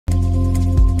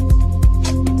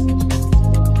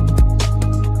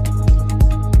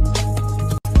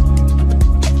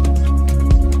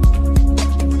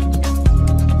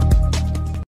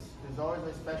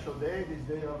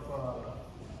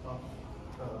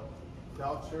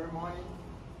belt ceremony.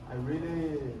 I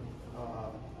really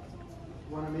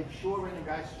want to make sure when you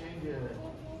guys change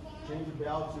the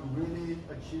belts, you really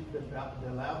achieve the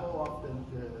level of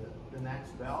the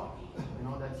next belt. You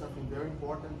know, that's something very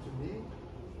important to me.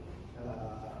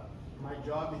 My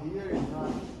job here is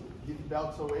not give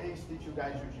belts away, it's teach you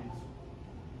guys jiu-jitsu.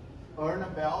 Earn a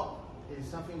belt is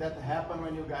something that happens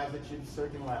when you guys achieve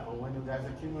certain level, when you guys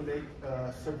accumulate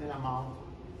a certain amount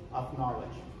of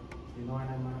knowledge. You know, and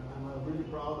I'm really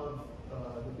proud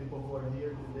of the people who are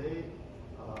here today,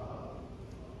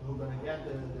 who are going to get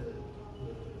the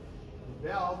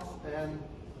belts, and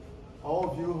all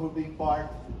of you who be part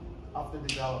of the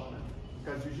development.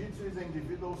 Because jiu-jitsu is an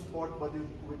individual sport, but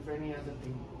we're training as a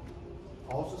team.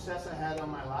 All success I had on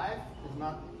my life is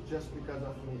not just because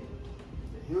of me.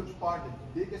 The huge part,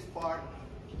 the biggest part,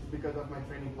 is because of my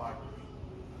training partner.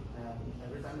 And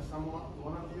every time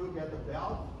one of you get a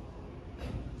belt,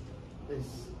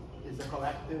 it's a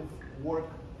collective work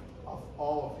of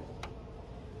all of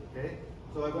you. Okay?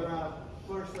 So I'm gonna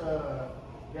first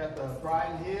get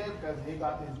Brian here because he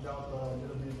got his belt a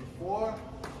little bit before.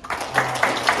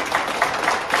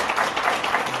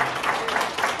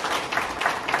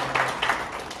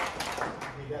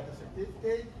 He got the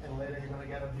certificate, and later he's gonna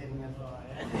get a beating as well.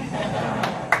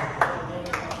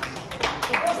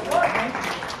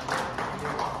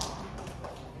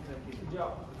 Good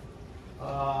job.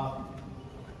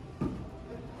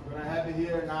 We're gonna have it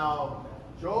here now,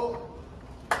 Joe.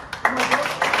 Come on, Joe.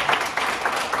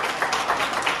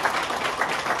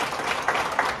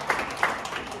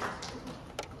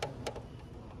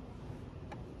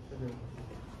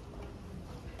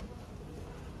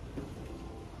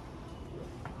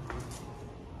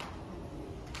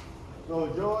 So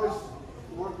Joe is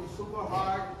working super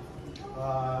hard.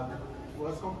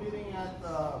 Was competing at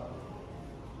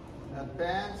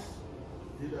Pants.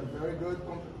 Did a very good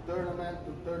tournament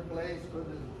to third place.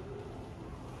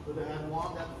 Could have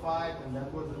won that fight, and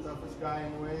that was the toughest guy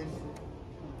anyways.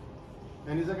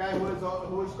 And he's a guy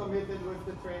who is committed with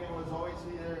the training. Was always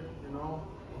here, you know,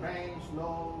 rain,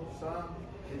 snow, sun.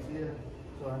 He's here,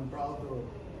 so I'm proud to.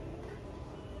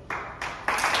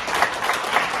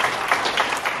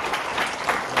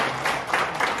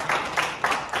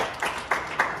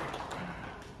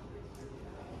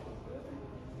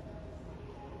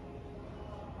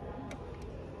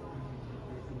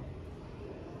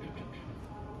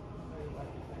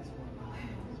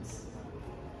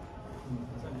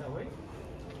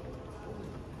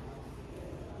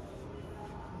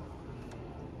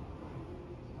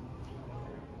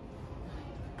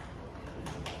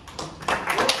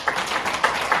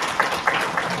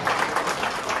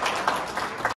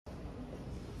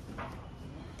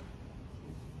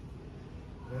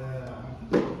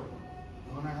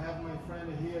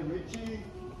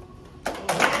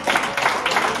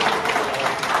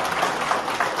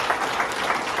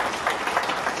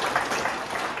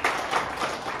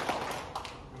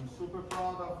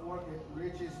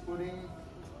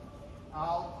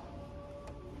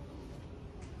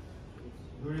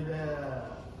 During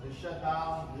the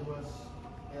shutdown, he was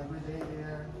every day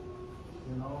there,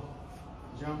 you know,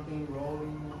 jumping,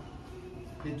 rolling,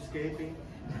 keep escaping.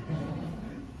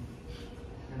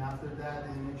 And after that,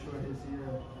 he makes sure he's here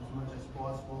as much as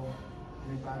possible,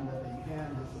 anytime that he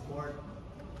can, to support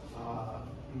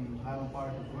in Highland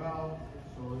Park as well.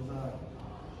 So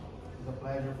it's a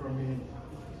pleasure for me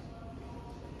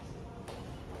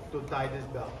to tie this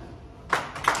belt.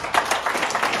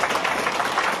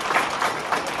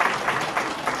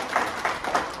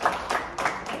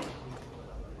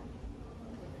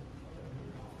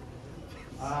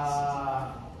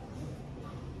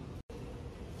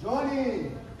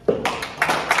 Johnny!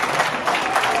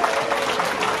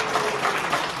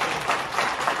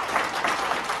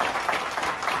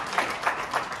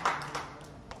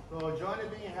 So Johnny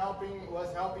was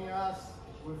helping us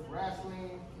with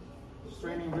wrestling,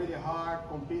 training really hard,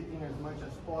 competing as much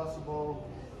as possible.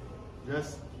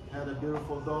 Just had a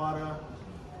beautiful daughter,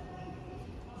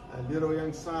 a little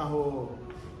young son who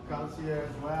comes here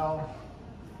as well.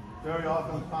 Very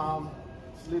often found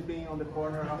sleeping on the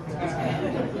corner of the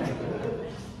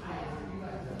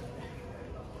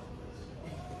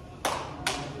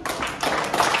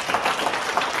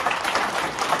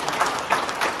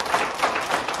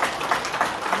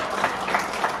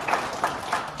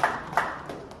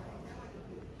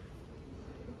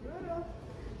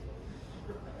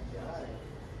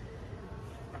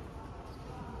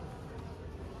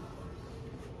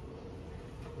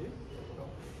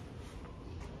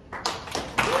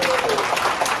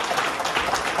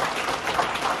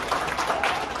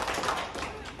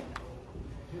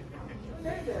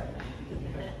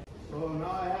So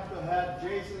now I have to have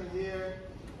Jason here.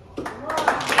 As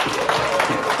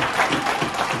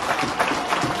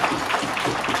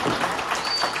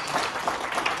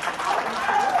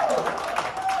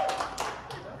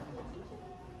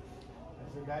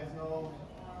you guys know,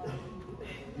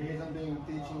 Jason been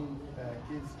teaching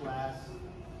kids class,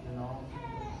 you know.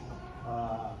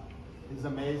 It's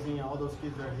amazing. All those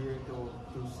kids are here to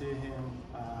see him.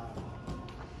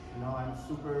 You know, I'm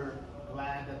super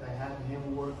glad that I had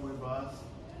him work with us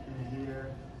in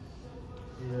here.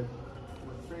 He was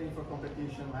training for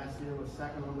competition last year, was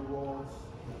second on the worlds.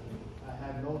 I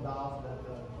had no doubt that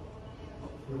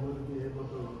he would be able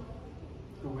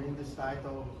to win this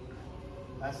title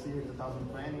last year,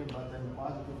 2020, but I'm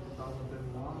positive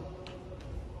 2021.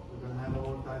 We're going to have a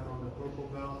world title on the purple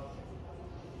belt.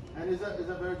 And he's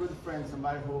a very good friend,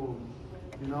 somebody who,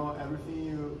 you know, everything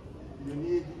you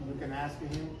need, you can ask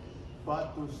him,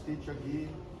 but to stitch a gi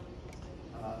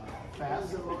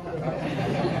fast. Everything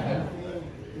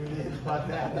you need, but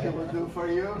that he will do for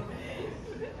you.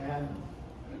 And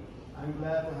I'm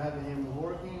glad to have him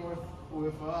working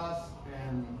with us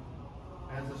and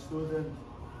as a student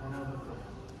and as a friend.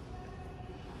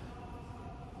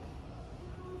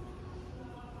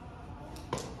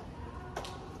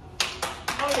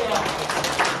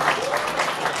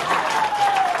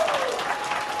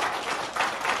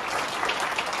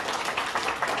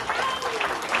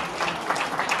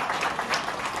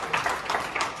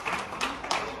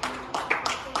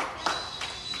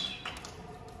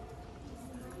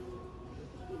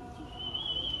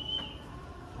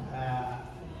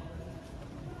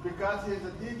 Because he's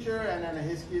a teacher and then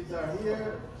his kids are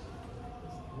here,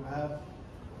 you have...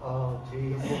 Oh,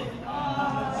 jeez.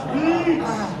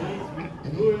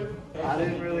 I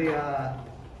didn't really have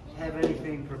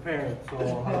anything prepared,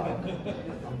 so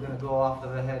I'm going to go off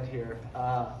of the head here.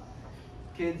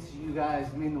 Kids, you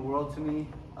guys mean the world to me.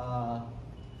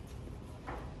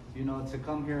 You know, to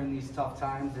come here in these tough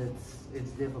times,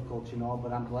 it's difficult, you know,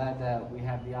 but I'm glad that we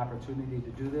have the opportunity to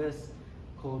do this.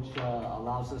 Coach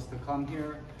allows us to come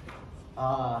here.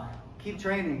 Keep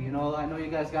training, you know. I know you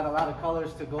guys got a lot of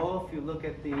colors to go if you look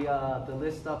at the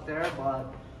list up there,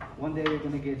 but one day you're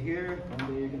going to get here,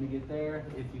 one day you're going to get there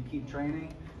if you keep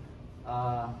training.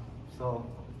 So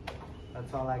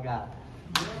that's all I got.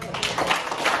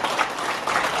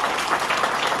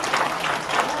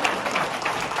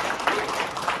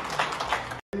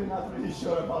 I'm not really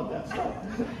sure about that stuff.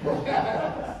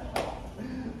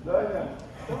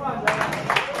 Come on,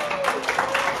 Dan.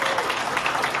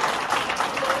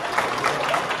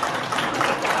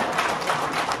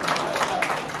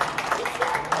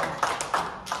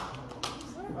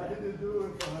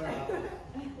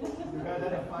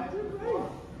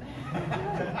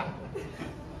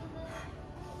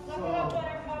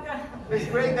 It's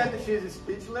great that she's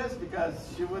speechless because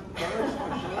she would curse for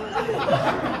sure.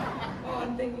 Oh,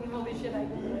 I'm thinking, holy shit, I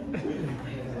can do it.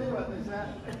 See what is that?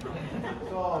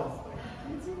 So,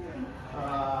 I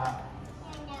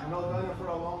know Donna for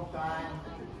a long time.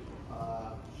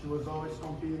 She was always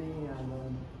competing, and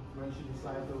then when she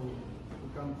decided to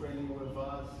come training with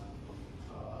us,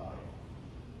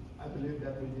 I believe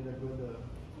that we did a good,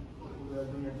 we are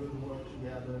doing a good work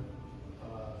together.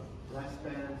 Last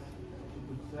pants.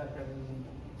 Second,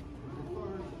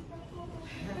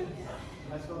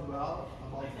 let's go well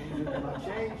about things that cannot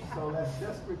change, so let's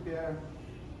just prepare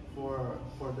for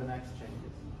the next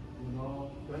changes. You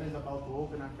know, Tony is about to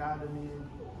open academy.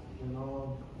 You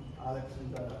know, Alex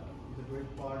is a great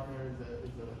partner, is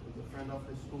a friend of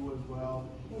the school as well.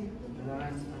 And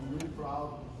I'm really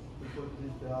proud to put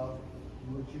this belt.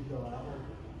 You achieve the level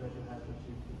that you have to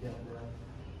achieve to get there,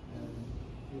 and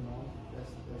you know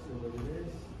that's the way it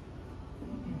is.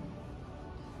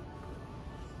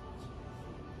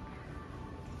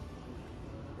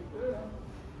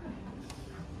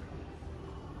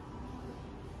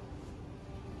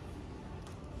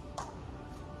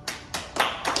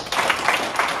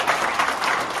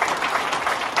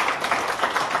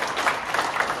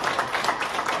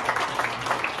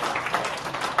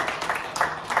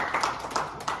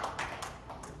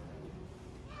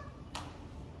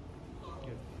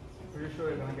 Pretty sure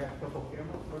you're gonna get a couple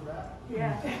cameras for that?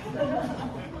 Yeah.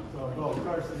 So go,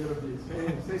 curse a little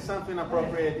bit. Say something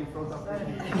appropriate in front of the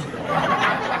people.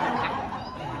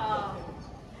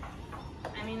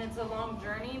 I mean, it's a long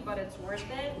journey, but it's worth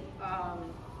it.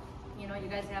 You know, you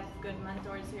guys have good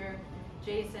mentors here,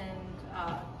 Jason,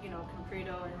 you know,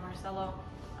 Comprido and Marcelo.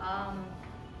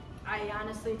 I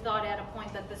honestly thought at a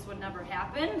point that this would never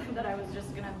happen, that I was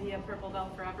just gonna be a purple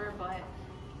belt forever, but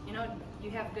you know,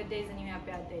 you have good days and you have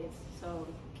bad days. So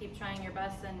keep trying your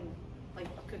best, and like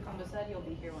Kukumba said, you'll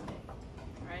be here one day.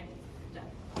 All right?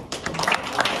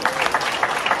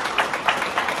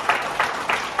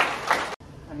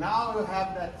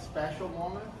 that special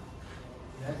moment.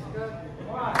 Jessica?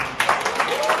 Come on.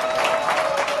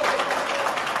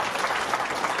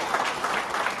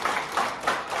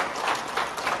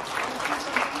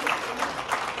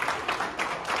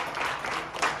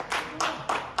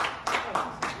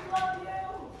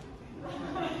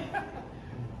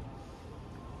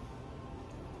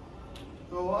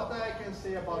 So what I can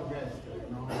say about Jessica,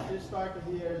 she started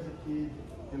here as a kid.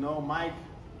 Mike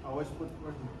always put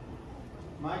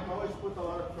a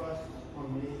lot of trust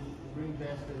on me. He brings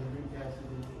Jessica, he brings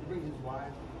Cassidy, he brings his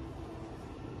wife.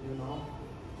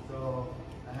 So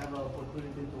I have an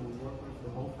opportunity to work with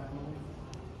the whole family,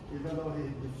 even though he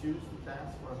refused to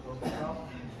test for a protocol.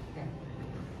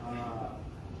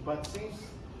 But since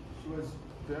she was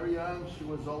very young, she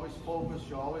was always focused,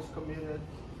 she always committed.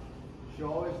 She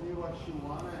always knew what she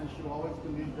wanted, and she always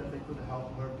believed that they could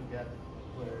help her to get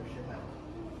where she had.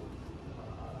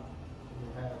 We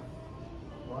had a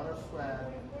lot of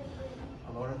sweat,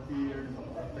 a lot of tears, a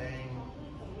lot of pain,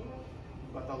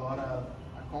 but a lot of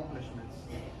accomplishments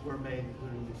were made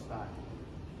during this time.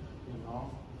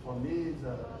 For me, it's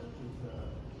a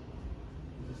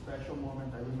special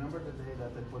moment. I remember the day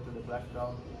that they put the black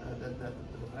belt, that the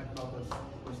black belt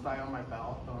was tied on my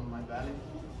belt, on my belly,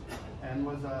 and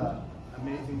was a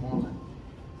amazing moment.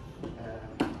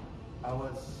 And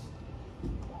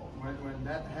when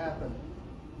that happened,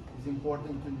 it's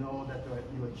important to know that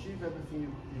you achieve everything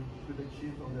you could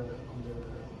achieve on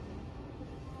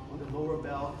the lower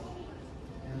belt,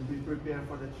 and be prepared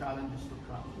for the challenges to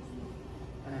come.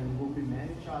 And will be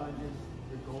many challenges.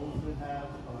 The goals we have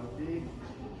are big,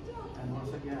 and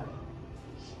once again,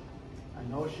 I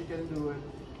know she can do it,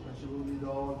 but she will need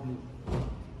all of you.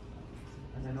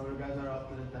 And I know you guys are up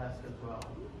to the task as well.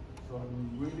 So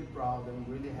I'm really proud and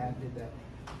really happy that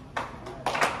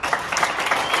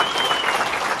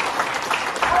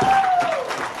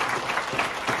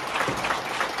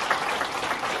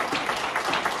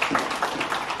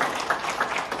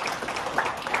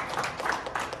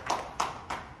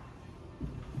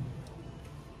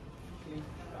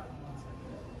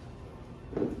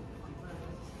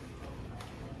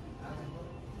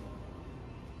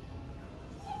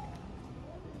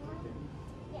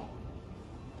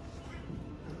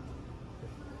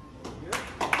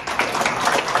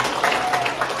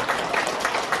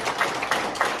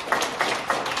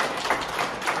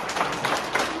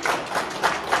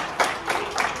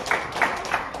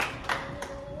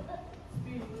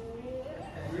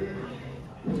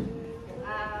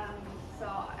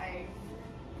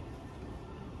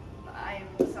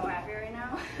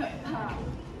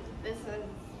this has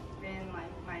been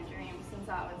like my dream since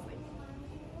I was like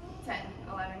 10,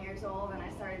 11 years old, and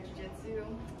I started jiu-jitsu.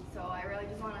 So I really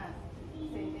just want to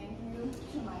say thank you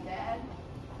to my dad.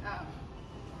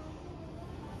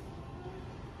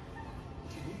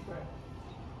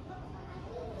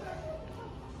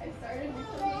 I started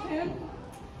because of him.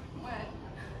 When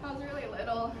I was really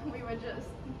little, we would just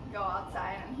go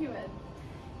outside and he would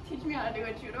teach me how to do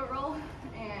a judo roll,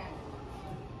 and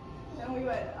then we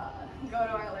would go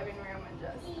to our living room and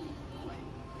just like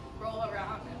roll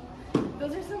around. And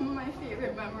those are some of my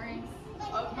favorite memories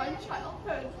of my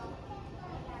childhood.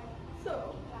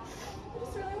 So I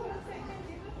just really want to say thank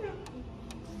you to him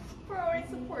for always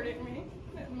supporting me,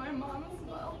 and my mom as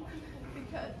well,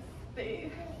 because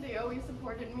they always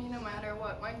supported me no matter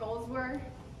what my goals were.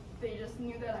 They just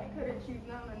knew that I could achieve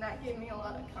them, and that gave me a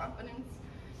lot of confidence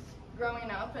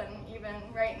growing up and even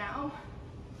right now,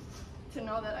 to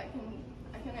know that I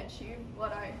can achieve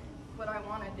what I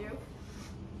want to do.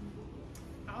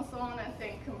 I also want to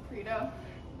thank Comprido,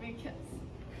 because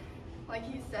like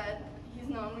he said, he's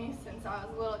known me since I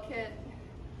was a little kid,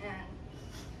 and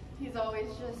he's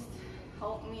always just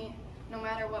helped me no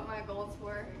matter what my goals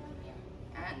were.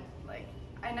 And like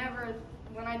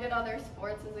when I did other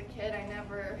sports as a kid, I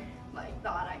never like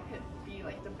thought I could be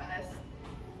like the best.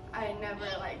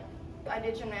 I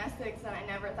did gymnastics, and I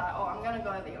never thought, oh, I'm gonna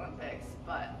go to the Olympics.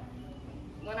 But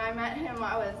when I met him,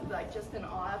 I was like just in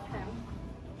awe of him.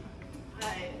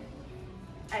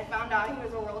 I found out he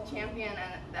was a world champion,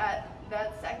 and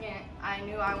that second, I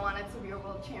knew I wanted to be a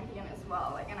world champion as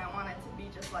well. And I wanted to be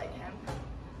just like him.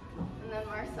 And then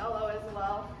Marcelo as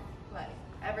well.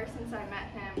 Ever since I met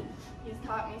him, he's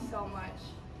taught me so much.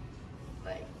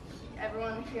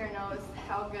 Everyone here knows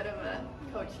how good of a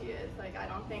coach he is. I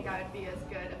don't think I would be as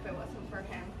good if it wasn't for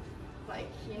him.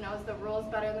 He knows the rules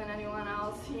better than anyone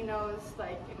else. He knows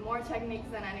more techniques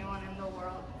than anyone in the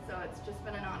world. So it's just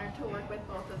been an honor to work with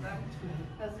both of them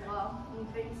as well.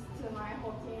 And thanks to my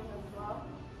whole team as well.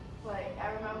 I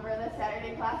remember the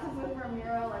Saturday classes with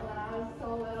Ramiro, when I was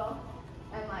so little.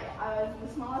 And like, I was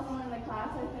the smallest one in the class,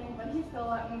 I think, but he still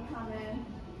let me come in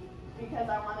because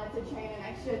I wanted to train an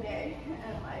extra day.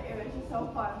 And like, it was just so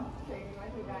fun training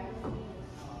with you guys.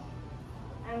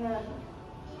 And then,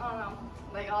 I don't know,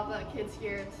 like all the kids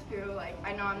here too, like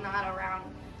I know I'm not around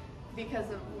because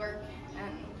of work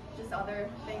and just other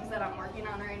things that I'm working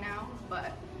on right now,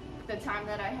 but the time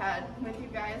that I had with you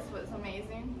guys was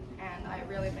amazing and I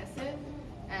really miss it.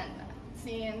 And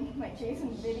seeing like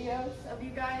Jason's videos of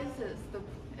you guys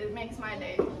it makes my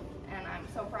day, and I'm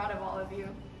so proud of all of you.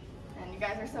 And you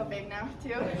guys are so big now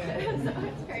too, so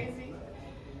it's crazy.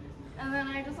 And then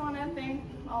I just want to thank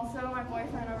also my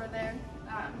boyfriend over there.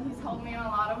 He's helped me in a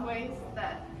lot of ways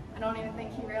that I don't even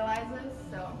think he realizes,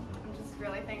 so I'm just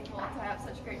really thankful to have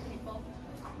such great people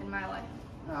in my life.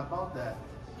 How about that?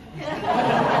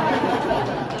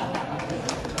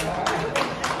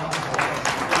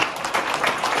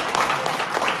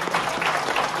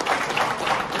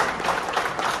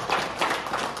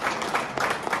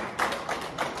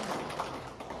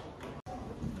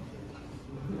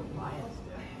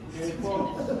 Okay,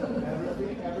 folks,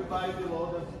 everybody below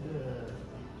the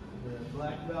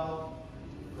black belt,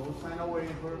 go sign a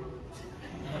waiver.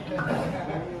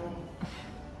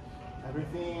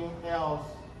 Everything else,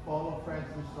 follow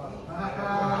Fred's instructions.